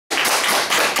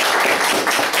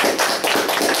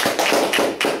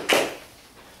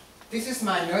This is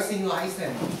my nursing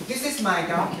license. This is my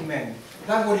document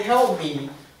that would help me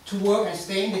to work and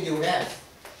stay in the US.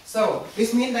 So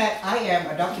this means that I am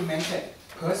a documented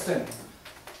person.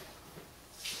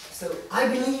 So I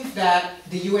believe that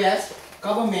the US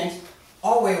government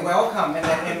always welcome and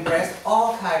then embrace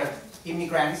all kind of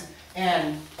immigrants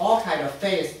and all kind of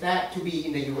faiths that to be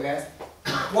in the US.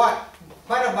 What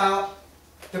about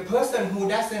the person who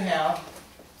doesn't have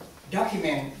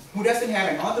document, who doesn't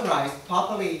have an authorized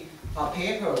properly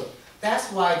paper? That's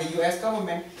why the US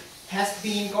government has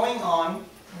been going on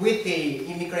with the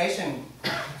immigration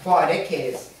for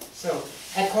decades. So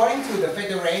according to the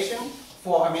Federation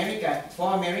for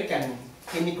American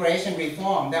Immigration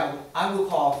Reform, that I will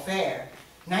call FAIR,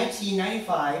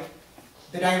 1995,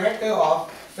 the director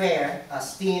of FAIR,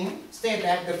 Steen, stated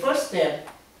that the first step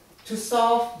to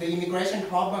solve the immigration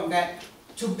problem that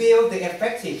to build the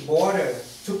effective border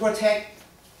to protect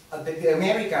the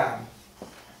America.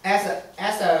 As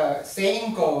a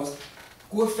saying goes,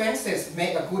 good fences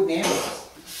make a good neighbors.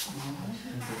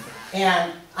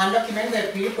 And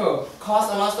undocumented people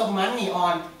cost a lot of money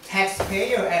on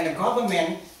taxpayer and the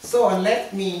government. So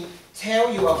let me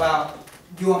tell you about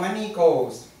your money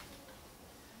goes.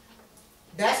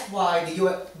 That's why the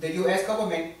US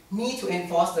government need to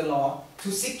enforce the law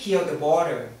to secure the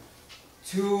border,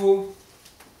 to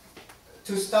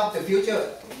stop the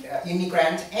future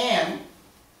immigrants and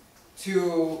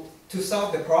to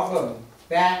solve the problem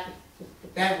that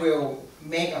will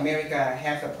make America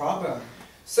have a problem.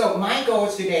 So my goal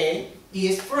today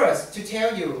is first to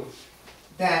tell you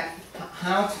that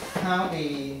how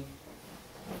the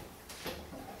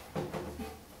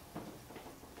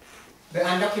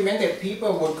undocumented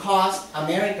people would cost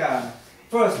America.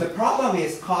 First, the problem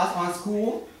is cost on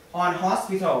school, on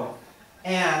hospital,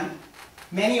 and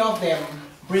many of them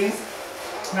brings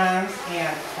crimes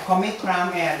and commit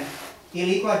crime and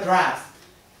illegal drugs.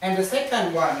 And the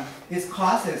second one is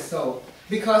causes. So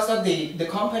because of the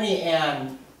company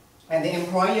and the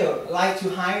employer like to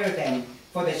hire them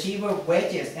for the cheaper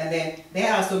wages, and then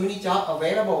there are so many jobs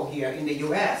available here in the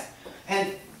US.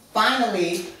 And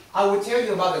finally, I will tell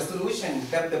you about the solution,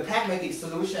 the pragmatic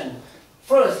solution.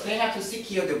 First, they have to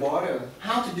secure the border.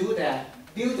 How to do that?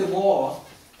 Build the wall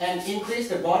and increase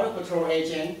the border patrol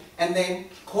agent, and then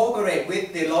cooperate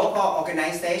with the local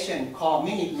organization called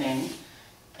Minutemen.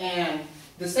 And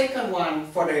the second one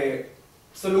for the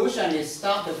solution is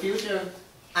stop the future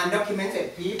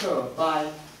undocumented people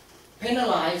by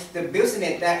penalize the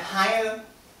business that hire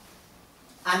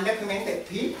undocumented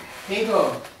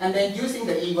people, and then using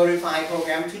the E-Verify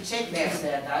program to check their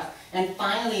status. And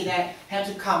finally, that have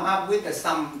to come up with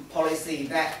some policy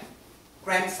that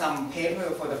grant some paper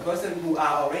for the person who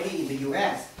are already in the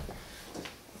US.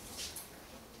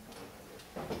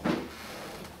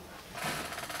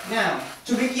 Now,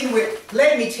 to begin with,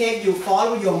 let me take you,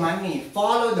 follow your money.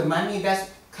 Follow the money that's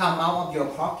come out of your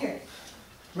pocket.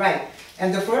 Right,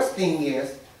 and the first thing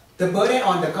is the burden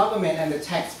on the government and the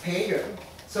taxpayer.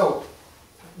 So,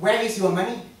 where is your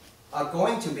money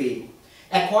going to be?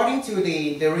 According to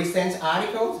the recent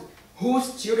articles,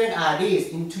 whose children are these?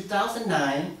 In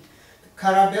 2009,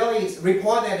 Carabelli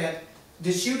reported that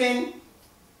the children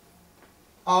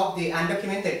of the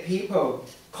undocumented people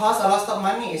cost a lot of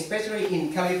money, especially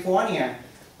in California.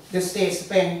 The state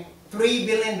spent $3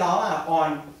 billion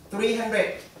on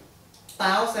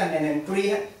 300,000 and then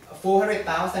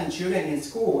 400,000 children in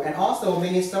school. And also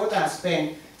Minnesota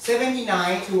spent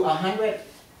 $79 to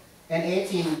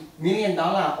 $118 million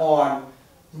on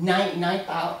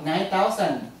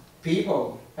 9,000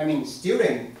 people,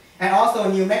 students. And also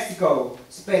New Mexico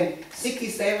spent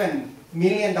 $67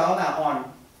 million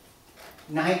on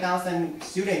 9,000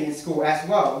 students in school as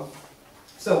well.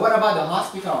 So what about the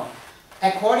hospital?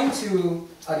 According to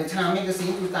the Time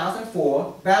magazine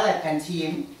 2004, Ballard and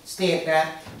team state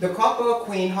that the Copper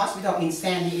Queen Hospital in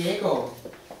San Diego,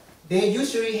 they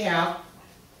usually have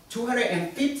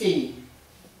 250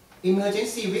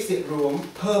 emergency visit room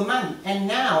per month, and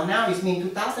now it's in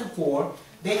 2004,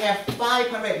 they have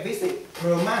 500 visits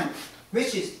per month,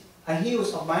 which is a huge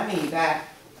of money that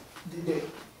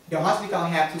the hospital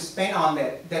have to spend on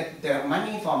the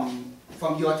money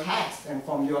from your tax and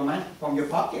from your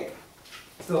pocket.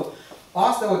 So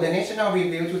also the National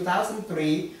Review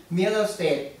 2003, Miller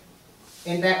State,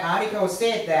 in that article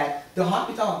said that the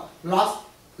hospital lost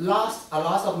a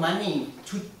lot of money,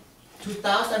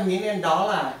 $2,000 million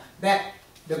that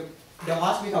the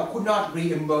hospital could not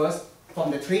reimburse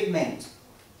from the treatment.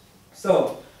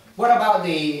 So what about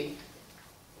the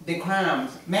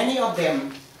crimes? Many of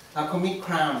them commit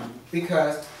crime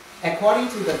because according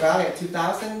to the Ballard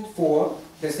 2004,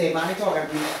 the same article of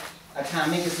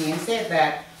Time magazine said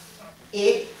that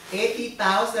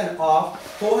 80,000 of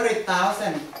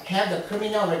 400,000 have the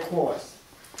criminal records.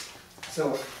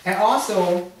 So, and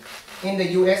also in the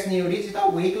U.S. New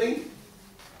Digital Weekly,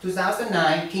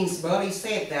 2009, Kingsbury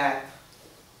said that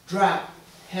drugs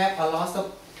have a lot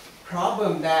of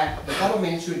problem that the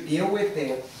government should deal with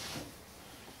it.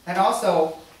 And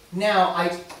also, now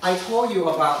I told you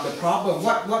about the problem.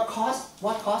 What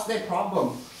caused that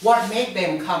problem? What made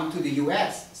them come to the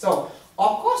U.S.? So,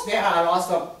 of course, there are lots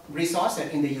of resources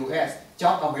in the U.S.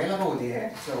 Jobs available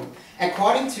there. So,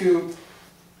 according to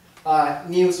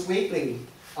News Weekly,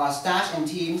 Stash and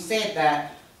team said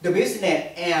that the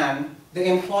business and the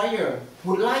employer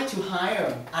would like to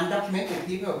hire undocumented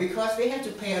people because they have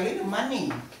to pay a little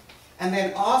money. And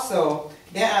then also,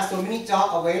 there are so many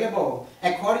jobs available.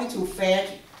 According to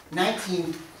Fed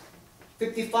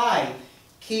 1955,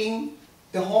 King,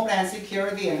 the Homeland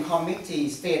Security and Committee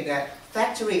said that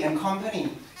factory and company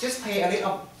just pay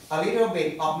a little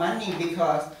bit of money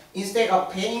because instead of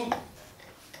paying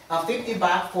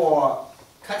 $50 for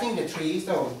cutting the tree,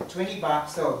 so $20,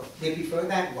 so they prefer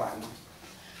that one.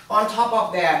 On top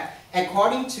of that,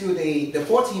 according to the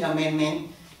 14th Amendment,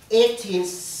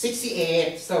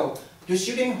 1868, so the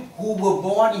children who were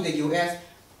born in the U.S.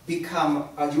 become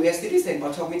a U.S. citizen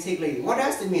automatically. What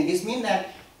does it mean? This means that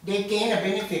they gain a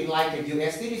benefit like a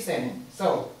U.S. citizen.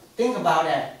 So think about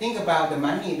that. Think about the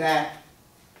money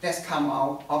that's come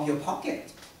out of your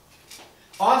pocket.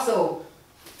 Also,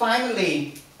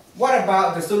 finally, what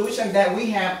about the solution that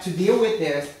we have to deal with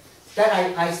this? That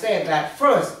I said that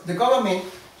first, the government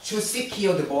should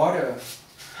secure the border.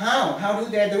 How? How do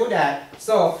they do that?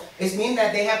 So it means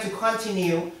that they have to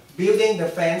continue building the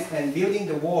fence and building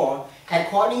the wall.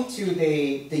 According to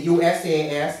the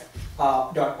USAS.org,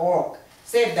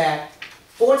 said that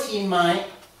 14 miles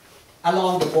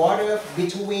along the border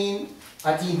between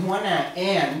Tijuana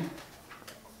and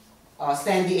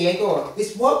San Diego,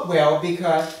 it's worked well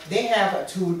because they have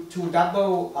two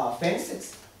double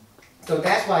fences. So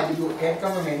that's why the U.S.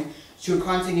 government should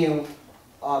continue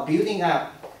building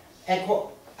up.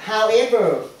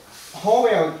 However,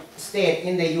 Howell State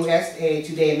in the USA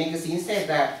Today magazine said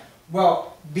that,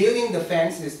 well, building the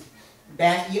fence is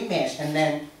bad image, and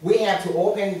then we have to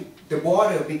open the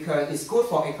border because it's good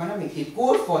for economic, it's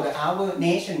good for our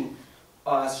nation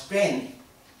strength.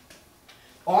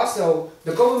 Also,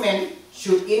 the government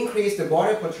should increase the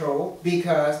border patrol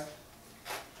because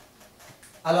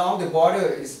along the border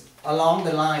is along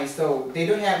the line, so they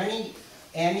don't have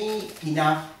any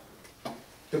enough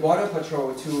the border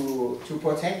patrol to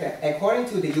protect that. According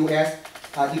to the U.S.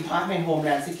 Department of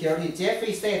Homeland Security,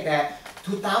 Jeffrey said that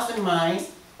 2,000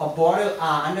 miles of border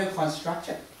are under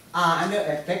construction, are under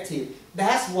effective.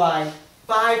 That's why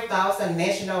 5,000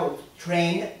 national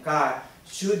trained guards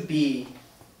should be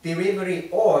delivered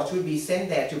or should be sent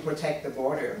there to protect the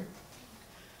border.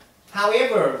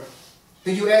 However,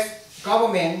 the U.S.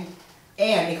 government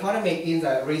and economy is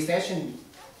a recession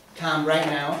time right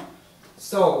now,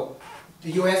 so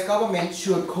the U.S. government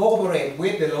should cooperate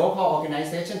with the local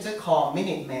organizations called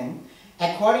Minutemen.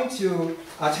 According to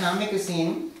Time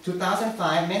magazine,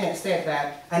 2005, Minute said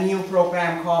that a new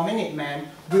program called Minutemen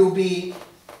will be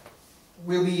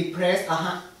placed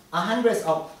hundreds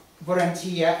of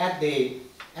volunteers at the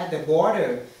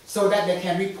border so that they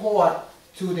can report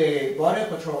to the border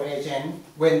patrol agent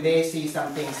when they see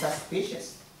something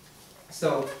suspicious.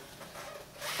 So.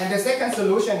 And the second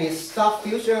solution is stop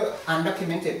future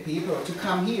undocumented people to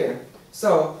come here.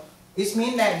 So it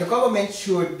means that the government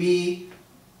should be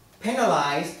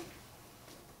penalize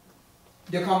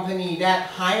the company that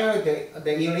hire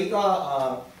the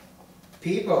illegal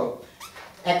people.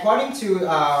 According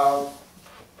to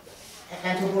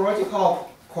Anthropological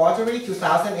Quarterly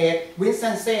 2008,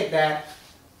 Winston said that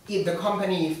if the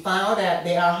company found that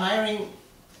they are hiring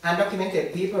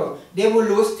undocumented people, they will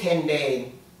lose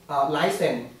 10-day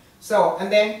license. So,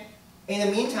 and then in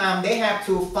the meantime, they have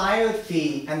to file a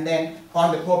fee and then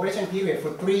on the probation period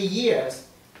for 3 years.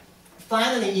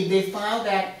 Finally, if they found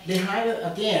that they hire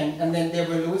again, and then they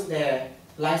will lose their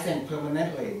license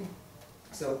permanently.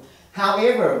 So,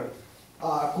 however,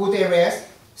 Gutierrez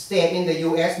said in the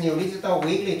U.S. New Digital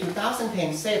Weekly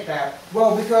 2010 said that,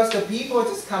 well, because the people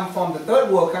just come from the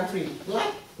third world country,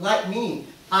 like me,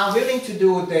 are willing to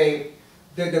do the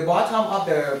bottom of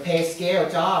the pay scale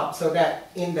job, so that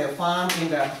in the farm,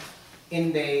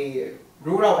 in the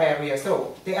rural area,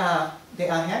 so they are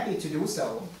happy to do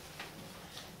so.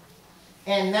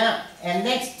 And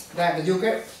next, that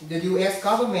the U.S.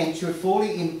 government should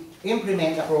fully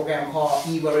implement a program called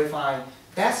E-Verify.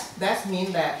 That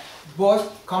means that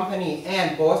both company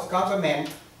and both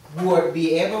government would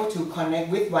be able to connect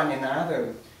with one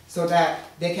another. so that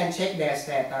they can check their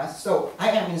status. So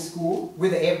I am in school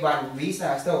with the F1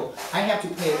 visa, so I have to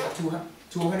pay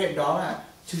 $200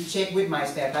 to check with my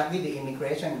status with the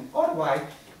immigration. Otherwise,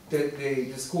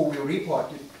 the school will report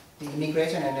the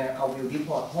immigration and then I will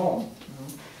report home.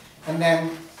 And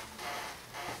then,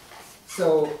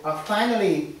 so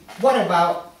finally, what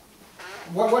about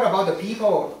the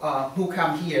people who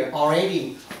come here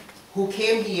already, who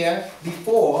came here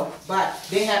before, but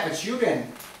they have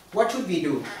children? What should we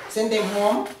do? Send them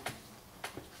home?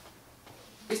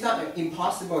 It's not an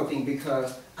impossible thing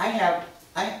because I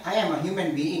am a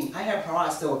human being. I have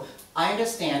rights, so I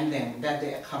understand them that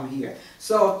they come here.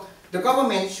 So the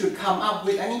government should come up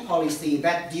with any policy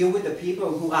that deal with the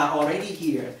people who are already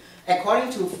here.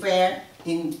 According to FAIR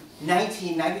in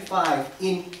 1995,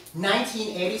 in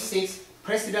 1986,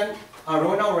 President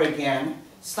Ronald Reagan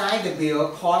signed the bill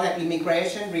called the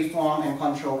Immigration Reform and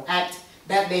Control Act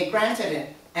that they granted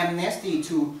amnesty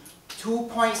to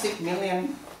 2.6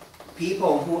 million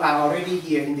people who are already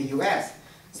here in the US.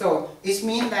 So it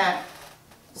means that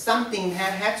something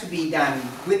had to be done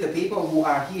with the people who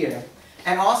are here.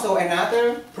 And also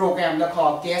another program that's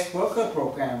called guest worker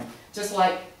program, just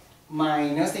like my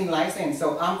nursing license.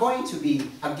 So I'm going to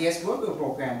be a guest worker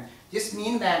program. This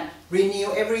means that renew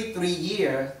every 3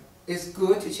 years. It's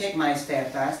good to check my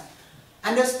status.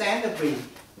 Understandably,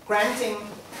 granting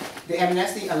the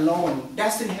amnesty alone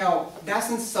doesn't help,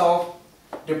 doesn't solve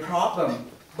the problem.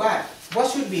 But what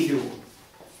should we do?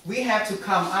 We have to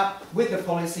come up with a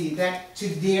policy that to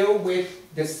deal with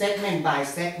the segment by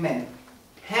segment.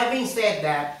 Having said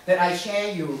that I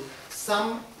share you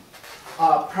some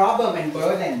problem and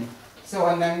burden. So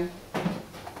and then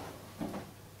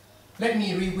let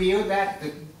me review that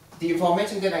the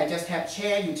information that I just have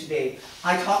shared you today.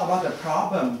 I talk about the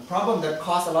problem that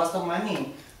costs a lot of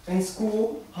money in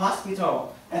school,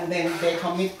 hospital, and then they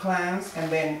commit crimes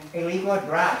and then illegal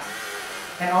drugs,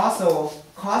 and also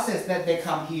causes that they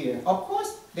come here. Of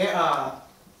course, there are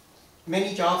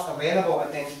many jobs available,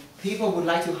 and then people would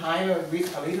like to hire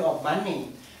with a little of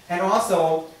money. And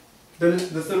also, the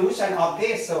solution of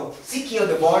this, so secure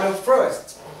the border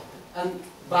first, and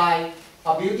by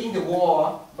building the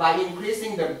wall, by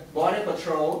increasing the border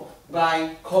patrol,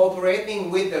 by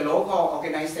cooperating with the local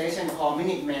organization called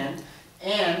Minutemen,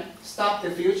 and stop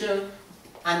the future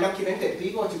undocumented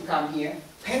people to come here,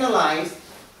 penalize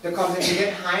the company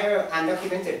that hire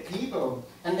undocumented people,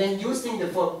 and then using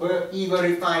the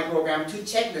E-Verify program to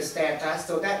check the status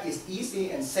so that it's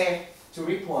easy and safe to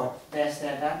report their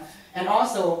status. And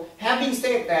also, having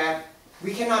said that,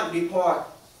 we cannot report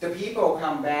the people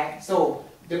come back, so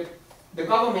the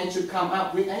government should come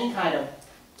up with any kind of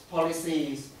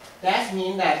policies. That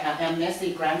means that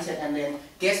amnesty granted and then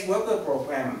guest worker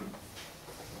program.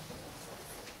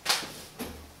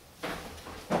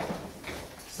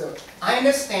 So I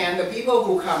understand the people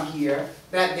who come here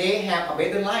that they have a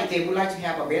better life. They would like to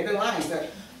have a better life.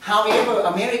 However,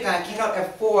 America cannot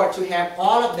afford to have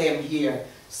all of them here.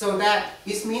 So that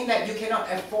it means that you cannot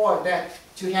afford that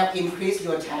to have increased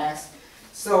your tax.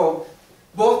 So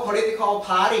both political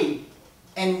party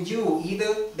and you,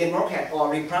 either Democrat or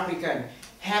Republican,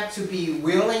 have to be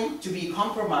willing to be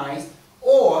compromised,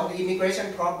 or the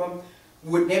immigration problem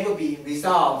would never be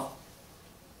resolved.